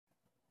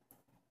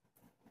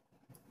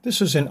This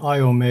is an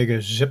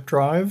Iomega Zip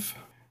Drive.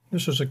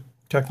 This was a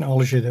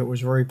technology that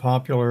was very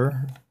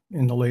popular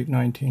in the late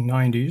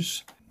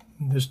 1990s.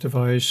 This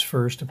device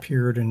first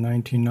appeared in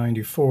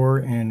 1994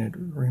 and it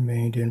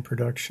remained in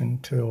production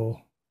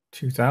till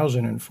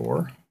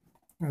 2004.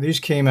 Now, these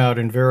came out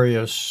in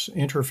various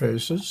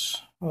interfaces.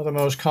 The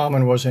most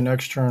common was an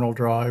external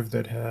drive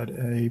that had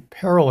a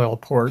parallel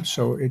port,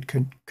 so it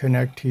could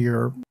connect to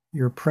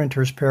your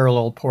printer's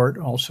parallel port,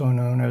 also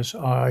known as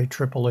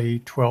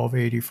IEEE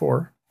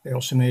 1284. They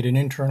also made an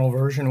internal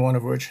version, one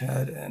of which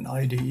had an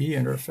IDE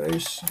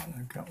interface. And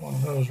I've got one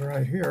of those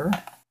right here.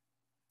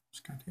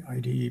 It's got the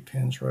IDE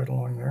pins right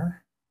along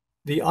there.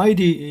 The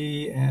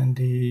IDE and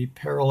the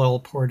parallel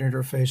port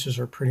interfaces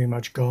are pretty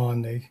much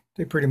gone.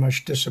 They pretty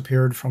much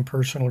disappeared from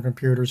personal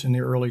computers in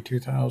the early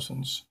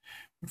 2000s.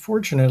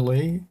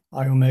 Fortunately,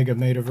 Iomega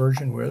made a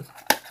version with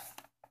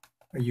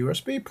a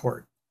USB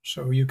port,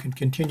 so you can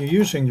continue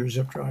using your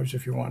zip drives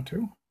if you want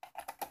to.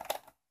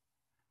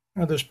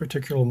 Now, this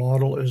particular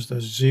model is the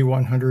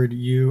Z100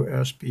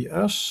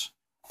 USB-S,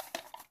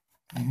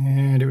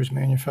 and it was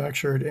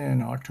manufactured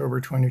in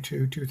October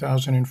 22,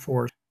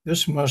 2004.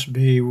 This must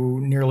be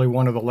nearly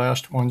one of the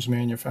last ones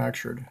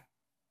manufactured.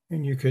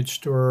 And you could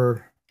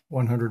store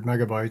 100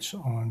 megabytes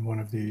on one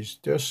of these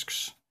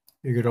disks.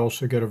 You could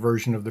also get a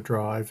version of the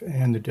drive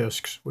and the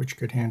disks, which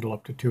could handle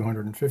up to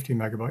 250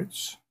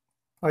 megabytes.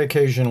 I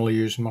occasionally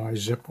use my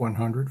Zip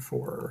 100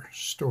 for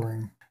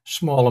storing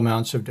small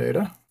amounts of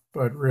data,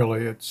 but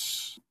really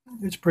it's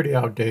pretty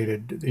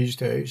outdated these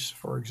days.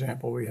 For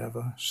example, we have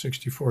a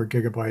 64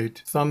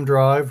 gigabyte thumb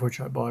drive,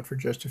 which I bought for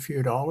just a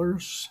few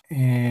dollars,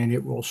 and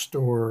it will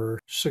store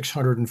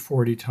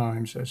 640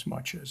 times as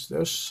much as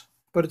this.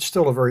 But it's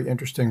still a very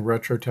interesting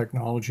retro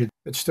technology.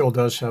 It still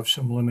does have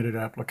some limited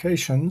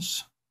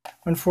applications.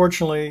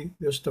 Unfortunately,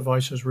 this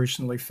device has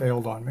recently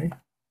failed on me.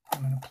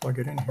 I'm going to plug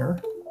it in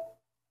here.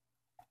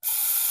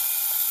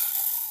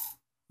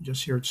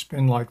 Just hear it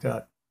spin like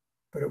that,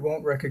 but it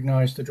won't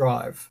recognize the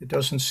drive. It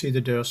doesn't see the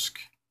disk,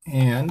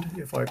 and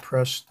if I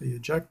press the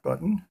eject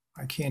button,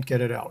 I can't get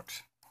it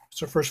out.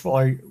 So first of all,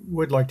 I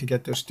would like to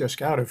get this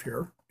disk out of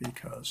here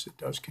because it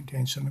does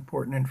contain some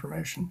important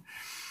information.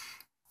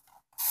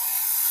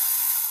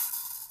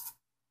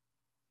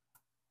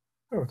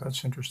 Oh,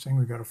 that's interesting.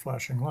 We've got a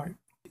flashing light.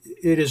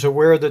 It is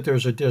aware that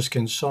there's a disk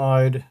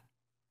inside,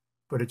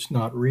 but it's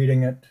not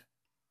reading it,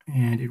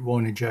 and it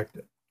won't eject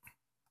it.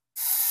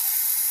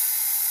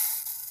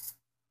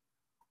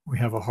 We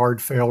have a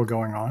hard fail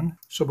going on.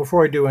 So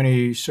before I do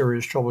any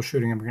serious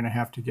troubleshooting, I'm going to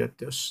have to get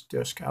this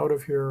disk out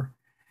of here.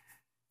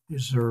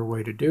 Is there a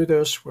way to do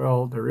this?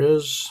 Well, there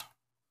is.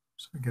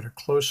 So I get a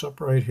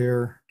close-up right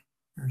here.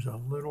 There's a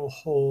little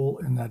hole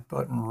in that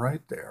button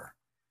right there.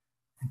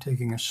 And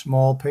taking a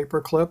small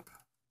paper clip,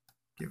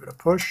 give it a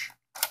push,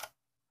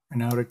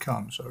 and out it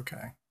comes.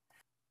 Okay.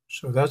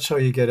 So that's how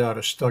you get out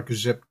a stuck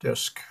zip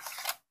disk.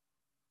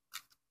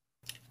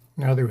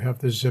 Now that we have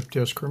the zip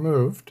disk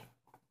removed,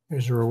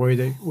 is there a way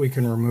that we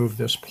can remove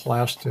this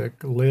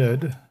plastic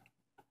lid?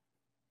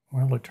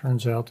 Well, it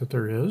turns out that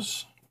there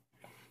is.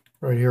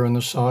 Right here on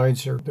the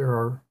sides, there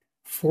are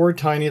 4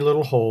 tiny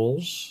little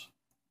holes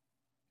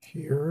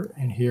here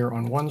and here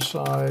on one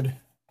side,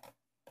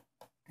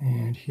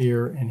 and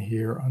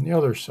here on the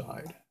other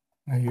side.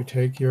 Now you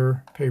take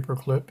your paper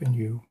clip and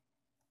you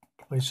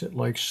place it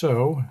like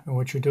so, and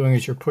what you're doing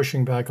is you're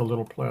pushing back a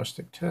little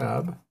plastic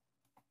tab.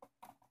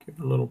 Give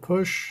it a little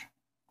push,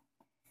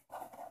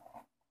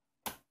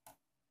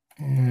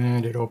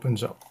 and it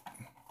opens up.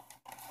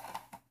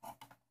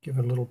 Give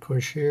it a little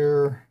push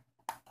here.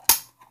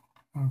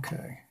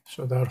 Okay,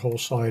 so that whole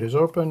side is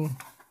open.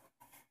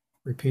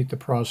 Repeat the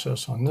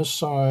process on this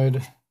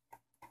side.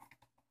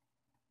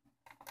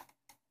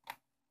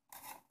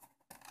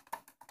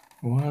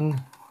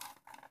 One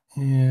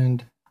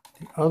and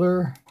the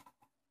other.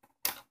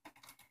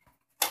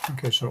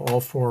 Okay, so all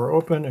 4 are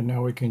open, and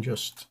now we can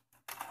just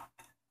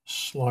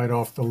slide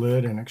off the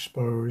lid and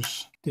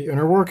expose the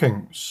inner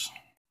workings.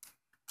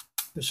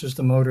 This is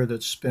the motor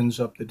that spins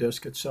up the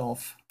disk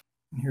itself.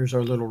 And here's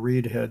our little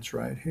reed heads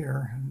right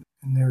here,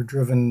 and they're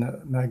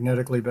driven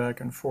magnetically back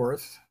and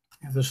forth.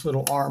 You have this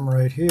little arm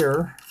right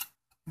here,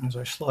 and as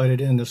I slide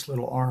it in, this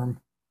little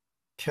arm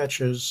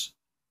catches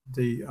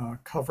the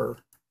cover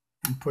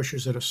and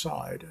pushes it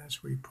aside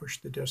as we push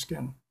the disk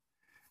in.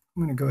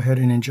 I'm going to go ahead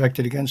and inject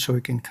it again so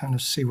we can kind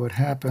of see what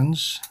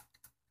happens.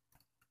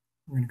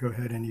 I'm going to go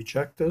ahead and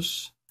eject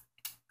this.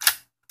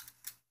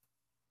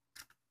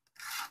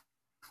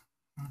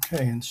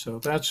 Okay, and so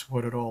that's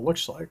what it all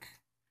looks like.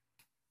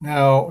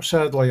 Now,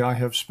 sadly, I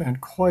have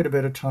spent quite a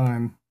bit of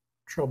time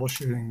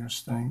troubleshooting this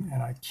thing,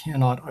 and I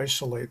cannot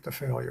isolate the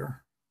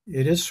failure.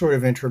 It is sort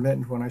of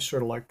intermittent. When I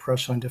sort of like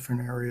press on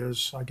different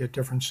areas, I get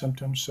different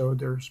symptoms, so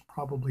there's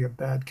probably a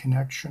bad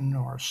connection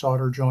or a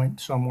solder joint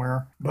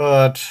somewhere.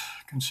 But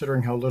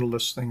considering how little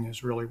this thing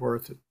is really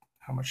worth, it,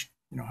 how much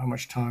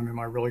time am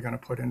I really going to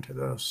put into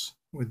this?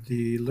 With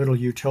the little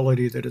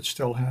utility that it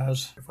still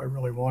has, if I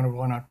really wanted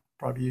one, I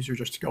Probably easier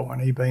just to go on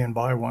eBay and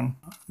buy one.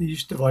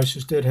 These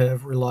devices did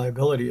have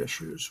reliability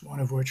issues, one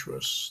of which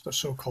was the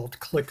so-called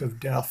click of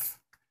death,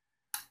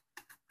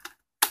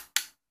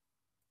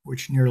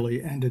 which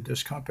nearly ended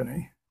this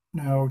company.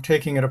 Now,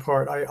 taking it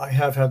apart, I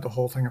have had the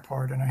whole thing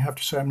apart, and I have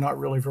to say I'm not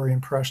really very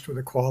impressed with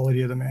the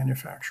quality of the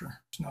manufacturer.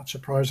 It's not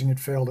surprising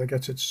it failed. I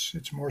guess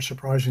it's more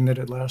surprising that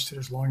it lasted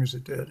as long as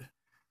it did.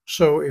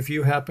 So if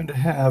you happen to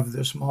have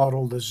this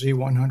model, the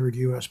Z100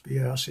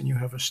 USB-S, and you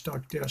have a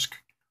stuck disk,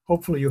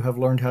 hopefully you have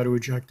learned how to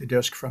eject the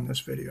disk from this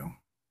video.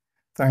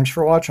 Thanks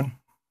for watching.